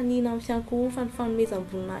 andao lanina amin'ny fiankohofany,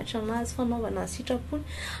 fanomezam-boninahitra anazy, fanaovana ny sitrapony,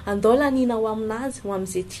 andao lanina ho aminazy, ho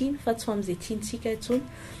amin'izay tiany fa tsy ho amin'izay tiantsika intsony.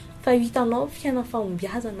 Fa hitanao fiainana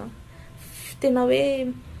fahombiazana tena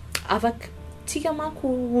hoe afaka tsika manko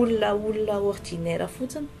olona ordinaire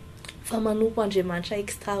fotsiny fa manompo Andriamanitra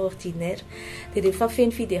extraordinaire. Dia rehefa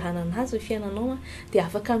feno fiderana anazy ny fiainanao dia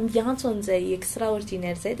afaka miantso an'izay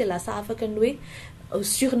extraordinaire izay dia lasa afaka ny hoe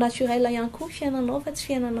surnaturel ihany koa fiainanao fa tsy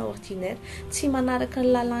fiainana ordinaire, tsy manaraka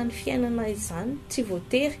ny lalàn'ny fiainana izany, tsy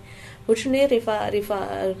voatery ohatrany hoe rehefa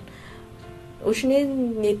ohatrany hoe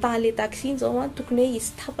ny état taxi zao tokony hoe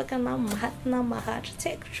izy tapaka na maty na maratra tsy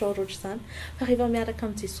haiko genre ohatr'izany, fa rehefa miaraka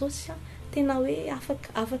amin'ny Jesosy tena hoe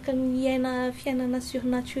afaka miaina fiainana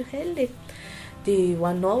surnaturel. Dia ho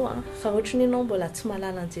anao raha ohatrany ianao mbola tsy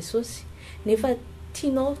mahalala an'i Jesosy nefa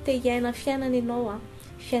tianao te hiaina fiainana ianao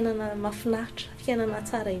fiainana mahafinaritra, fiainana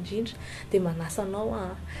tsara indrindra, dia manasa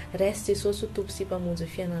anao raisy Jesosy ho tompo sy mpamonjy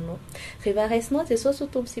fiainanao. Rehefa raisinao Jesosy ho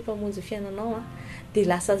tompo sy mpamonjy fiainanao dia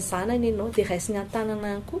lasa zanany ianao, dia raisiny an-tanana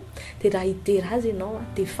ihany koa, dia raha hidera azy ianao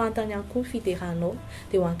dia fantany ihany koa ny fideranao,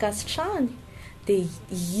 dia ho ankasitrahany dia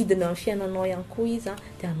hidina amin'ny fiainanao ihany koa izy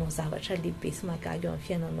dia hanao zavatra lehibe sy magaga eo amin'ny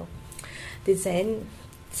fiainanao. Dia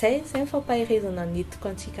zay ny fampaherezana nentiko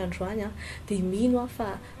antsika androany dia mino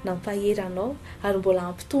fa nampahery anao ary mbola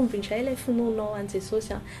ampitombo indray ilay finoanao an'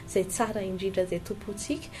 Jesosy izay tsara indrindra izay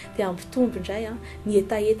tompontsika, dia ampitombo indray ny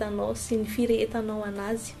etaetanao sy ny firehetanao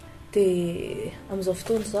anazy. Dia amin'izao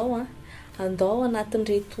fotoana izao andao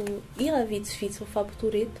anatin'ireto hira vitsivitsy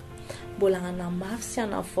mifampitoreto, mbola hanamafy sy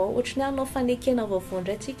hanavao, ohatrany hanao fanekena vaovao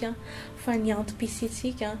indray tsika fa ny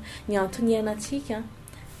antom-pisitsika, ny antony iainantsika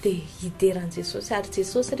dia hideran'i Jesosy, ary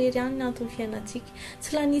Jesosy rery ihany ny antony fiainantsika.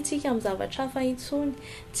 Tsy lanitsika amin'ny zavatra hafa intsony,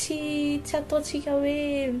 tsy ataontsika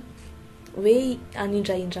hoe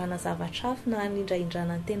anindraindrana zavatra hafa na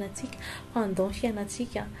anindraindrana ny tenantsika, fa andao ny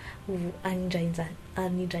fiainantsika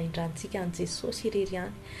anindraindrantsika an'i Jesosy rery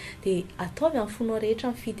ihany. Dia ataovy amin'ny fonao rehetra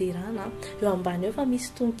ny fiderana eo ambany eo fa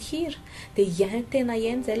misy tonkira, dia tena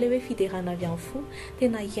iaino izay ilay hoe fiderana avy amin'ny fo,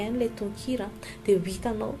 tena iaino ilay tonkira, dia ho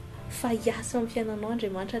hitanao fa hiasa amin'ny fiainanao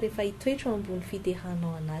Andriamanitra rehefa hitoetra ambony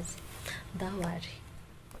fideranao anazy. Ndao ary.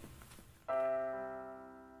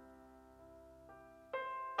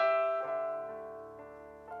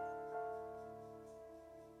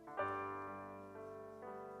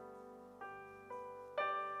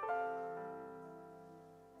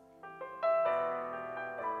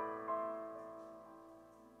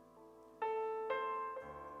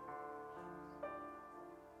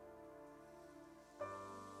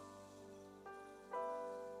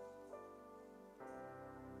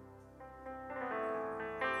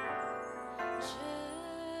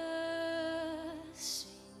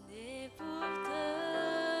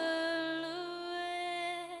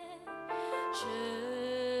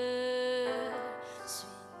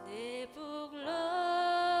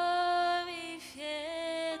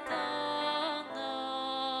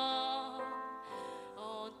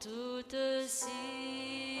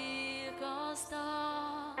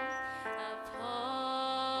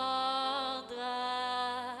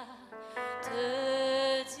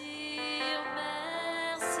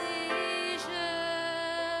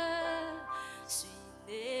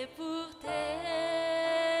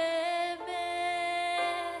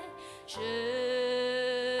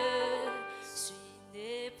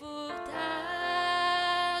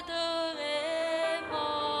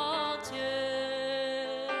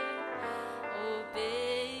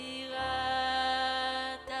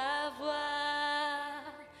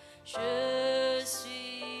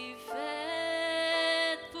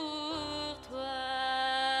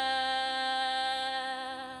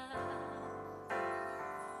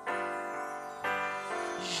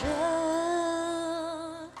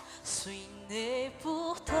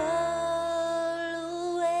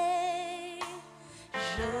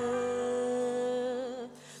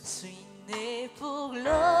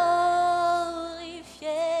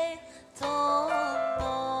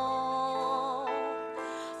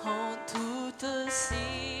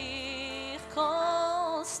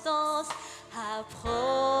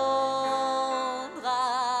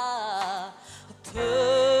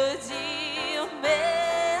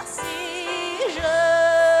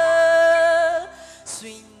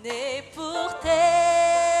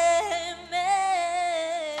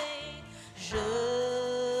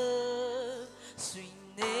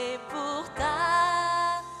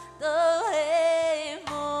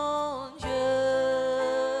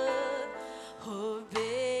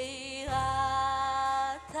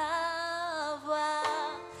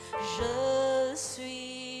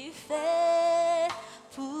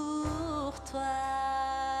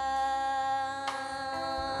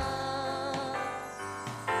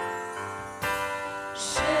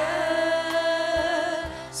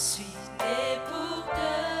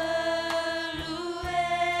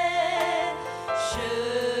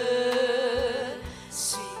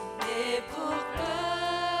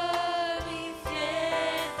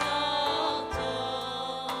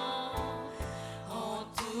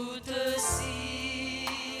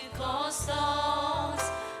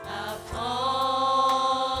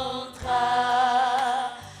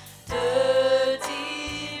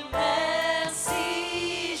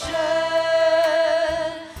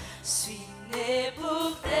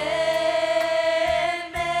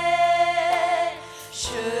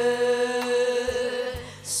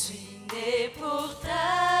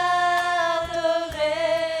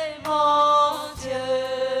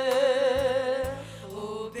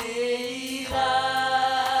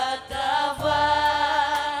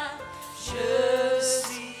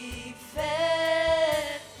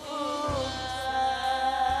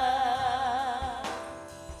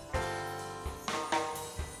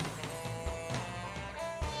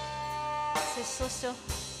 Jesosio,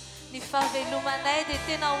 ny fahavelomanay dia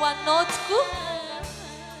tena ho anao tokoa.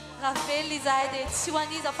 Raha velona izahay dia tsy ho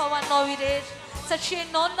aniza fa ho anao irery. Satria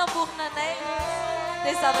ianao no namorona anay.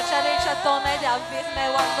 Dia zavatra rehetra ataonay dia averinay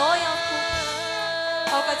ho anao ihany koa.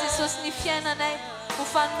 Aoka Jesosy ny fiainanay ho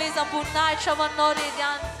fanomezam-boninahitra ho anao irery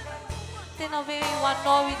ihany. Tena hoe ho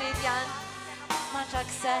anao irery ihany.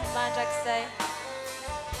 Mandrakizay, mandrakizay.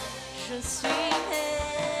 Je suis né.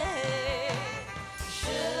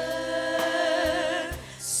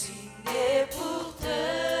 Pour te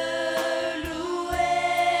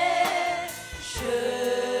louer, je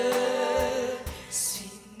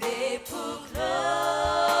suis né pour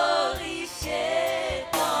glorifier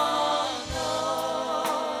ton nom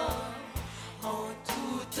en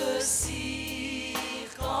toutes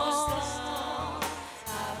circonstances.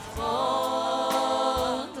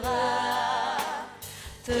 Apprendre à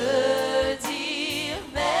te dire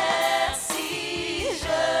merci,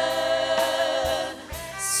 je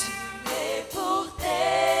suis né pour t'aimer,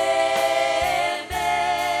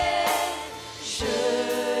 je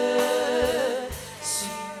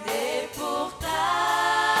suis né pour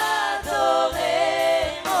t'adorer,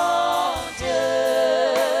 mon Dieu,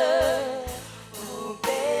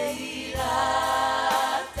 obéir à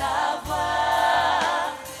ta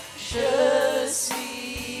voix, je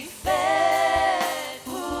suis fait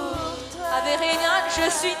pour toi. Avérignan, je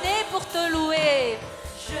suis né pour te louer.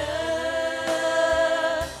 Je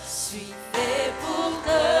suis né pour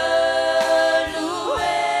te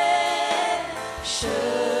louer, je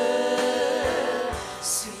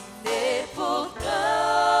suis né pour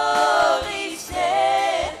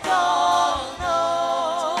glorifier ton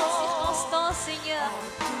nom. Circonstance, Seigneur.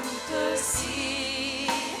 Toutes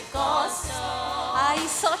circonstances, Ai,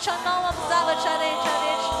 só te não abusava, tcharei,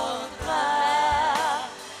 tcharei.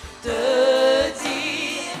 te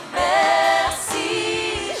dire merci,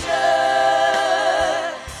 je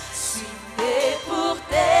suis né pour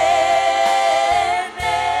t'aimer,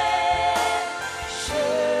 je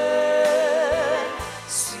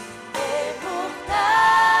suis né pour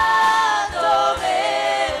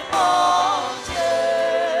t'adorer, mon Dieu,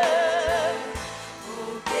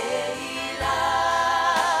 obéir à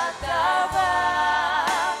ta voix,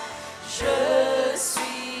 je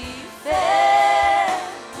suis fait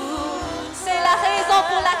pour. C'est la raison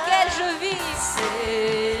pour laquelle je vis.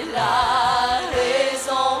 C'est la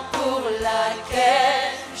raison pour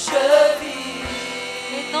laquelle je vis.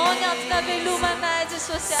 E non niente velumanai de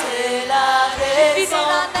social. C'est la raison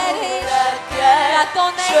pour laquelle La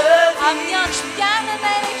tonne je amian vis. piana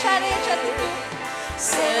nai chare chatu.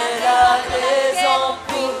 C'est la raison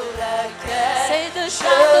pour laquelle C'est de je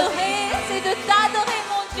t'adorer, vis. c'est de t'adorer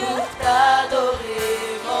mon Dieu. Pour t'adorer,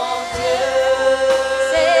 mon Dieu.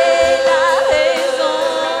 C'est la raison.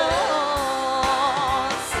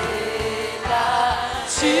 C'est la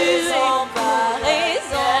Tu es raison ma pour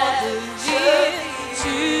raison de laquelle vivre. je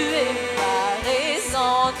Tu es ma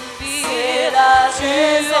raison de vivre. C'est la Tu es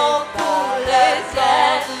raison ma pour raison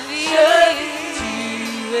laquelle de je vivre. vis. Tu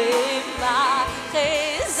es ma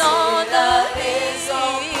raison C'est la de raison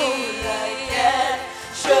pour laquelle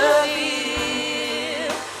vivre. je vis.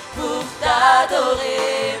 Pour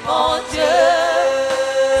t'adorer, mon Dieu.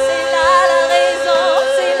 C'est là la raison,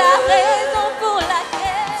 c'est la raison pour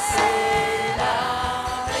laquelle. C'est la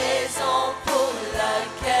raison pour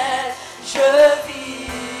laquelle je vis.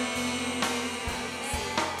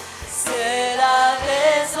 C'est la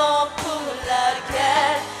raison pour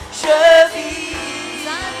laquelle je vis.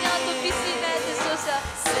 Antom-pisianao de sosa.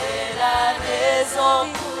 C'est la raison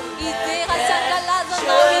pour HIDERA laquelle no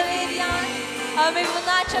je irian. vis. Ame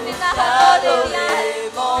vunacha ni na T'adorer,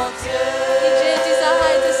 mon Dieu. Ije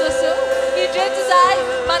zahai de soso. Ije zahai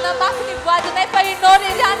manamak ni voado ne pa inore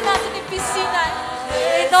irian na ni piscina.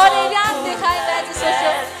 Inore irian de hai na de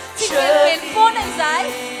soso. Tige pel pona zai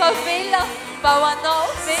pa vela pa wano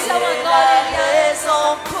vela C'est wano la irian. raison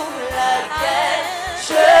pour laquelle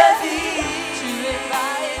je vis. Tu es ma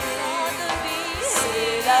raison de vivre.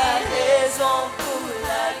 C'est la raison pour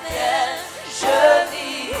laquelle je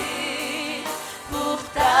vis. Pour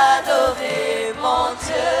t'adorer, mon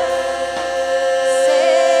Dieu.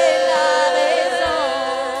 C'est la raison.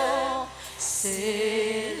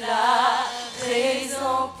 C'est la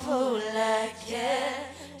raison pour laquelle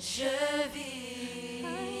je vis.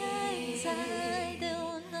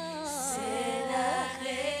 C'est la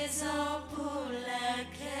raison pour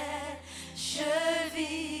laquelle je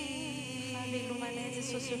vis.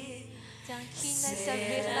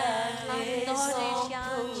 C'est la raison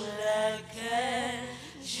pour laquelle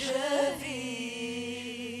je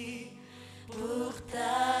vis. Pour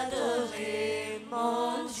t'adorer,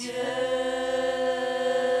 mon Dieu.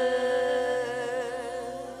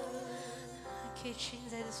 ankehitriny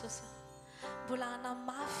zay Jesosy mbola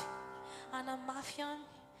anamafy ihany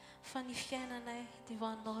fa ny fiainanay dia ho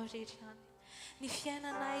anao rehetra ihany. Ny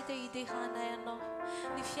fiainanay dia hideranay anao.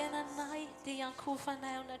 Ny fiainanay dia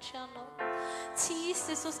hiankofanay ao anaty anao. Tsy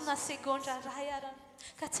hisy Jesosy na segondra ray arany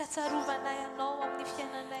ka tsy hatsarovanay anao amin'ny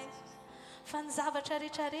fiainanay. Fa ny zavatra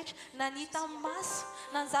rehetrarehetra na ny hita amin'ny maso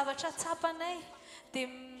na ny zavatra tsapanay dia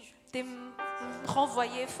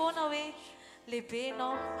mirenvoyer foana hoe lehibe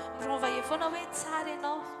ianao, mirenvoyer foana hoe tsara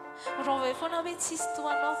ianao, mirenvoyer foana hoe tsisy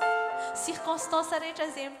toanao. Circonstance rehetra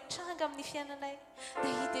izay mitranga amin'ny fiainanay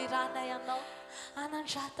dia hideranay anao,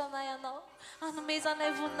 hanandratanay anao,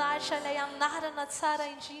 hanomezanay voninahitra ilay anarana tsara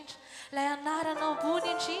indrindra, ilay anarana ambony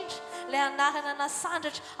indrindra, ilay anarana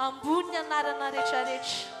nasandratra ambony anarana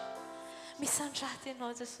rehetrarehetra. Misandrata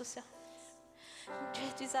ianao Jesosy.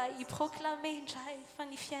 Indreto izahay hiproclame indray fa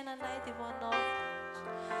ny fiainanay dia ho anao.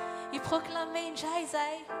 Hiproclame indray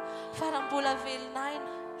izahay fa raha mbola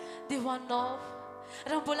velonaina dia ho anao.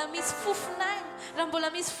 Raha mbola misy fofonaina, raha mbola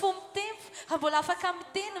misy fomitempo, raha mbola afaka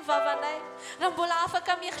miteny ny vavanay, raha mbola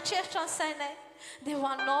afaka mieritreritra ny sainay dia ho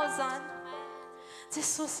anao zany.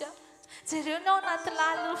 Jesosy, jerenao anaty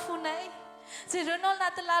lalina fonay, jerenao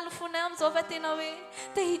anaty lalina fonay amin'izao fa tena hoe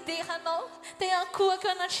te hideranao, te hankohaka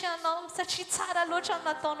anaty anao satria tsara loatra ny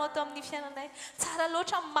nataonao teo amin'ny fiainanay, tsara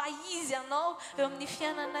loatra ny maizy anao eo amin'ny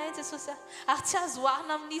fiainanay Jesosy. Ary tsy azo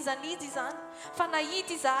oharina amin'izanidy izany fa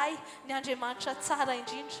nahita izahay ny Andriamanitra tsara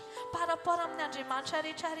indrindra. Par rapport amin'ny Andriamanitra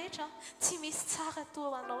rehetrarehetra tsy misy tsara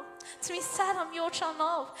toa anao, tsy misy tsara mihoatra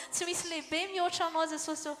anao, tsy misy lehibe mihoatra anao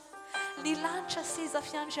Jesosy. Ny lanitra seza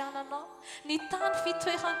fiandriananao, ny tany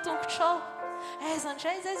fitoeran'ny tongotrao, aiza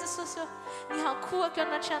indray izay Jesosy ny hankohaka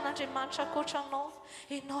anaty an'Andriamanitra ankoatranao.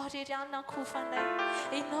 Ianao rery ihany hankofanay,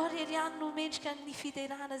 ianao rery ihany no mendrika ny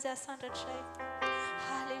fiderana izay asandratray.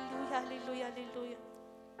 Halleluja, halleluja, halleluja.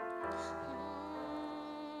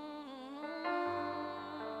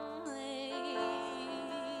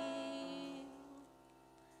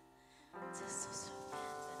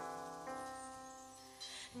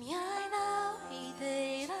 Miainao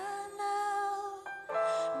hideranao,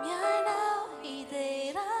 miainao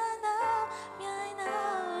hideranao,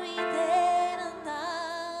 miainao hideranao,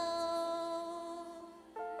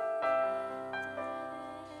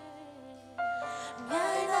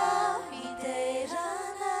 miainao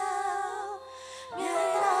hideranao,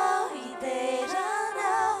 miainao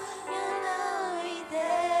hideranao, miainao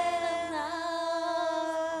hideranao.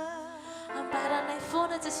 Ambaranay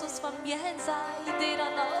foana Jesosy fa miaina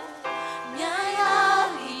hideranao. Miainao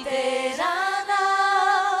hideranao,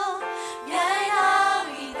 miainao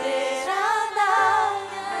hideranao,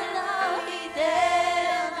 miainao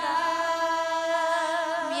hideranao.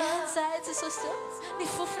 Miaina Jesosy ny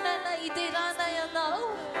fofonana hiderana ianao.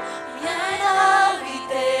 Miainao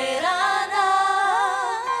hideranao,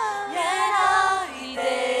 miainao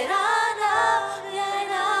hideranao,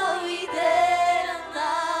 miainao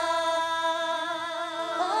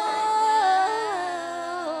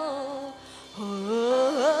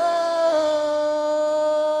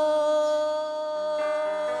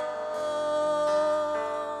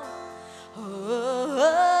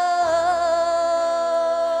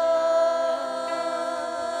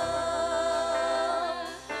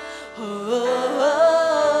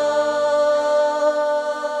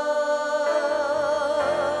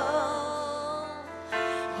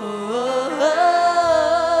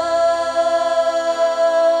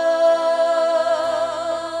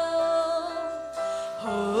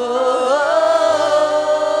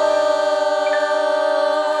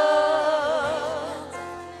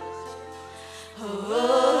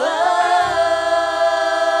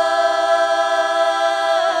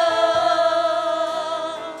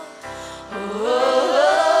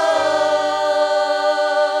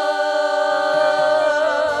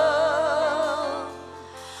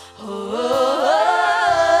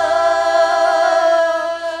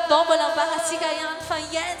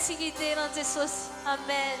Jesosy.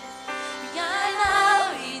 Amen. Miainao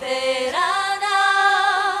hideranao,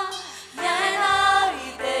 miainao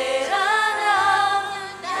hideranao,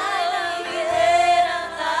 miainao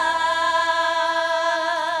hideranao,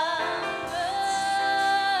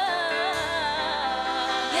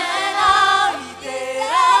 miainao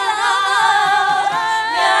hideranao,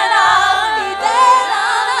 miainao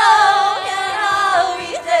hideranao, miainao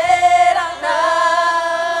hideranao.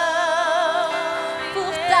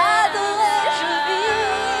 Pour t'adorer je vis.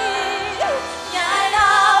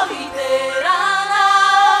 Miainao hideranao.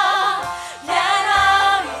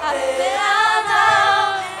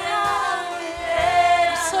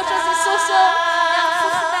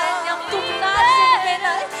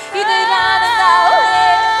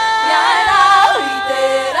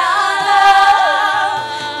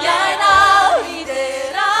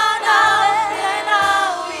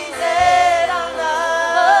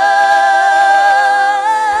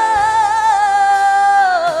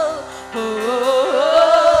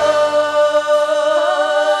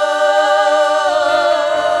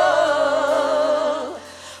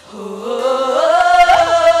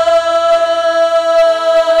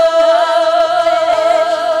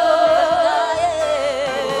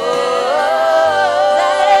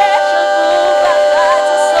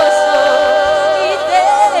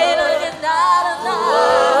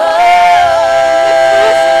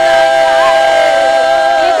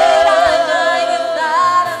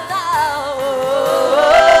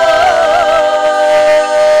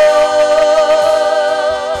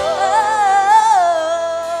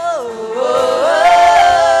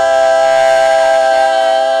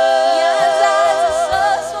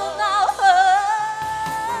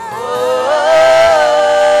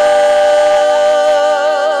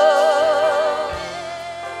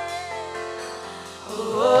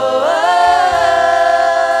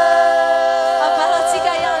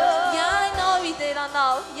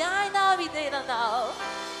 hideranao, iainao hideranao.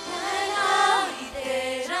 Iainao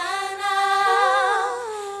hideranao,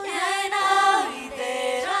 iainao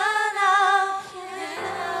hideranao,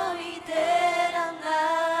 iainao hideranao.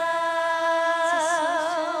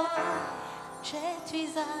 Jeto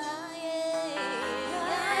izay,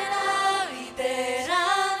 Iainao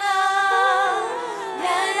hideranao,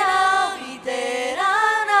 iainao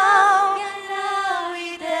hideranao, iainao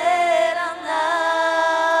hideranao.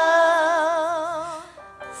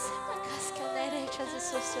 Zay mahakasika anay rehetra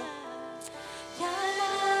Jesosy eo.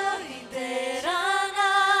 Iainao hideranao,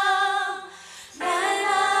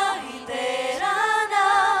 iainao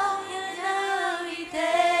hideranao, iainao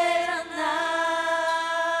hideranao.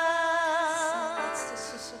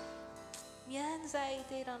 Jesosy eo. Mihaino zahay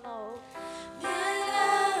hideranao.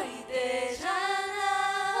 Iainao hideranao,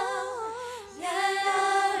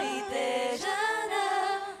 iainao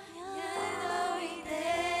hideranao, iainao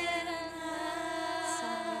hideranao.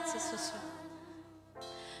 Samy Jesosy eo.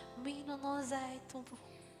 Mino anao zahay Tompo.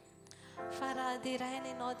 Fa raha deraina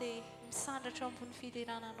ianao dia misandratra ambony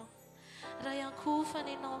fiderananao. Raha iankofana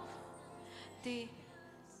ianao dia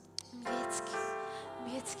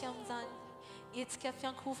mihetsika amin'izany. Hetsika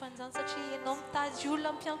fiankofana izany satria ianao mitady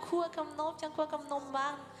olona mpiankohaka aminao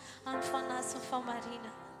marina amin'ny fanahy sy ny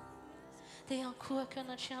famarina. Dia iankohaka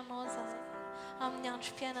anatrehanao zahay amin'ny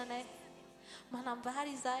androm-piainanay.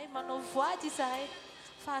 Manambary izahay, manao voady izahay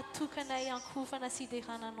fa hatokanay iankofana sy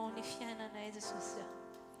hiderananao ny fiainanay Jesosy.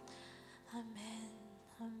 Amen,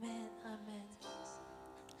 amen, amen.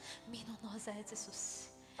 Mino anao zahay Jesosy.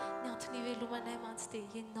 Ny antony hivelomanay mantsy dia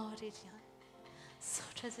ianao rery ihany.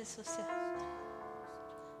 Misaotra Jesosy.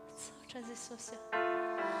 Misaotra Jesosy.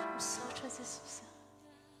 Misaotra Jesosy.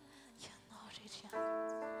 Ianao rery ihany.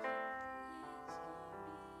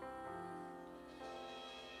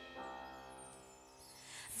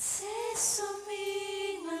 Jesu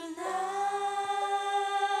mino anao,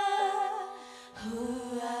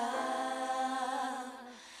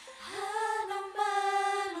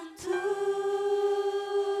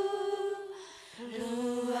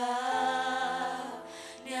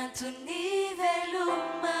 ny antony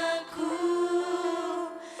velomako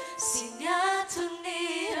sy ny antony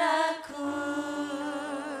rako.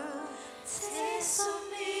 Jesu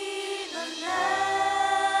mino anao,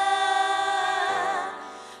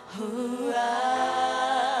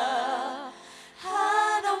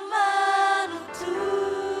 hanao manontolo,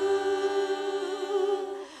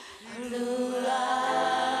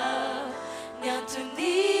 ny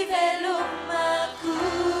antony velomako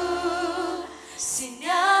sy ny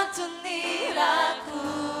antony rako.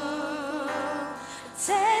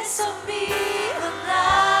 Jesu mino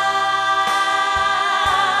anao,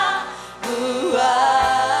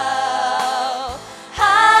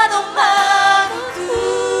 hanao manontolo,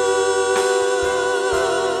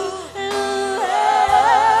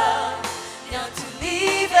 ny antony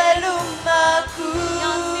velomako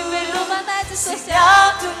sy ny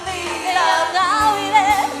antony rako.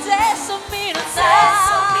 Jesu mino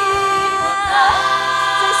Jesu mino anao,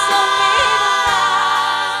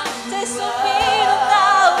 Jesu mino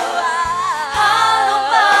hanao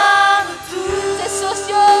manontolo,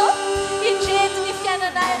 Jesosy io indreto ny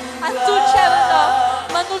fiainanay atolotra aminao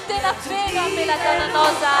manolo tena feno amelan-tananao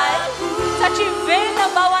zahay satria velona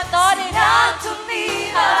mba ho anao rery antony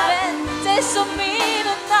rako. amen. Jesu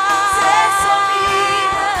mino Jesu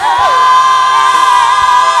mino anao,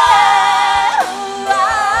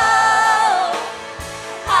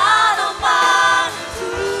 hanao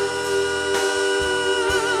manontolo,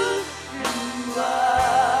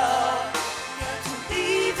 ny antony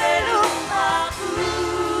velomako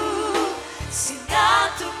sy ny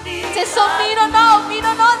antony Jesu mino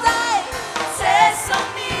anao zahay. Jesu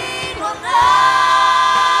mino anao,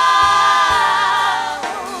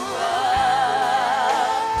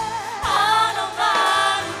 hanao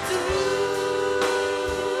manontolo,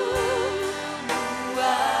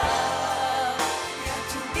 ny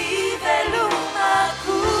antony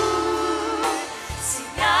velomako sy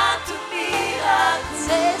ny antony rako.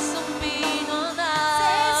 Jesu mino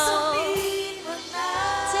Jesu anao. mino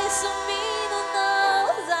anao, Jesu mino anao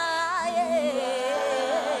zahay.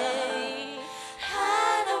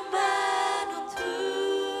 hanao manontolo,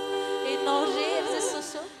 Ianao rery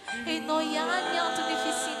Jesosy io. Ianao ihany ny antony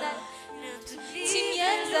fisinay. Tsy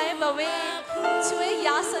mihaino zahay mba hoe tsy hoe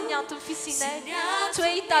hiasa ny antony fisinay, tsy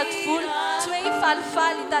hoe hitady vola, tsy hoe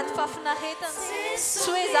hifalifaly hitady fafinaretana, tsy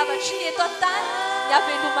hoe zavatry ny eto an-tany ny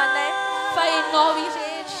havelomanay fa ianao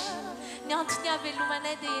irery. Ny antony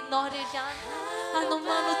havelomanay dia ianao rery ihany. Anao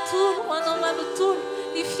manontolo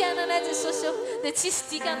ny fiainanay Jesosy io dia tsisy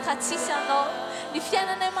dikany raha tsisy anao. ny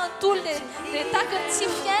fiainanay manontolo dia takany tsy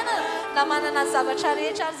fiainana na manana zavatra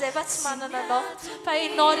rehetra ary izay fa tsy manana anao fa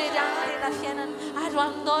inao rery ihany tena fiainana ary ho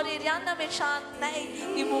aminao rery ihany nametrahanay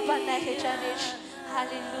ny mombanay rehetrarehetra.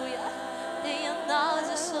 Halleluja. Dia ianao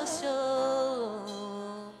Jesosy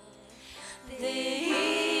dia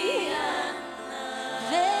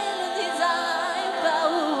velony izay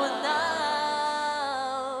mbahoanao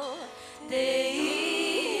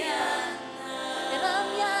dia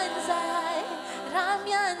raha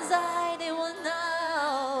mihaino izay dia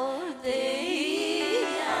hoanao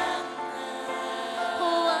dia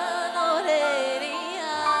ho anao rery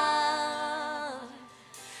ihany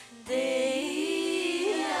dia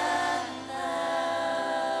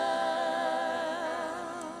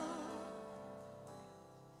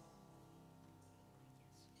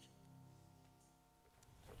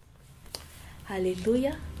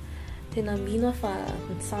Halleluja. Tena mino aho fa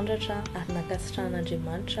mitsandratra ary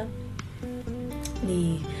nakasitrahan'Andriamanitra ny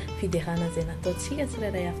fiderana izay nataontsika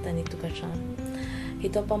tsirairay avy tany tokantrano.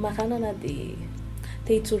 Eto am-pamaranana dia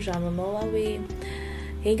te hitsodrano anao aho hoe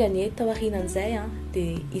engany tao aorianan'izay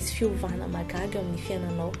dia hisy fiovana magaga amin'ny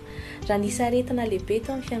fiainanao. Raha nisy aretina lehibe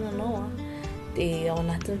tao amin'ny fiainanao dia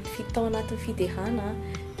tao anatin'ny fiderana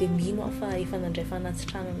dia mino aho fa efa nandray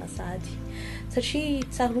fanatsitranana sady satria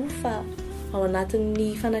tsaroa fa ao anatin'ny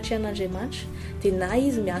fanatrehan'Andriamanitra dia na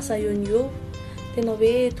izy miasa eo ny eo tena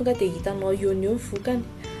hoe tonga dia hitanao eo ny eo ny vokany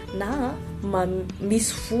na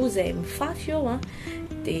misy vo izay mifafy eo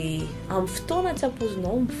dia amin'ny fotoana tsy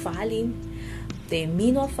ampozinao mivaly iny dia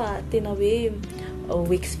mino aho fa tena hoe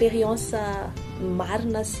expérience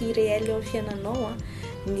marina sy réel eo amin'ny fiainanao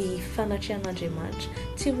ny fanatrehan'Andriamanitra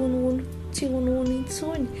tsy honohono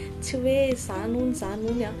intsony tsy hoe zany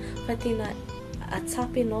hony fa tena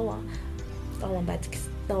atsapy ianao ao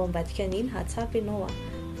ambadika an'iny atsapy ianao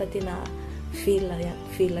fa tena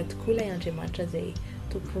velona tokoa ilay Andriamanitra izay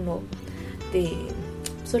tomponao. Dia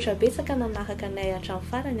misaotra betsaka nanaraka anay hatramin'ny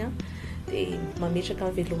farany dia mametraka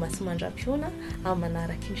amin'ny veloma sy mandram-piona amin'ny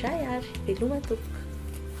manaraka indray ary veloma tompoko.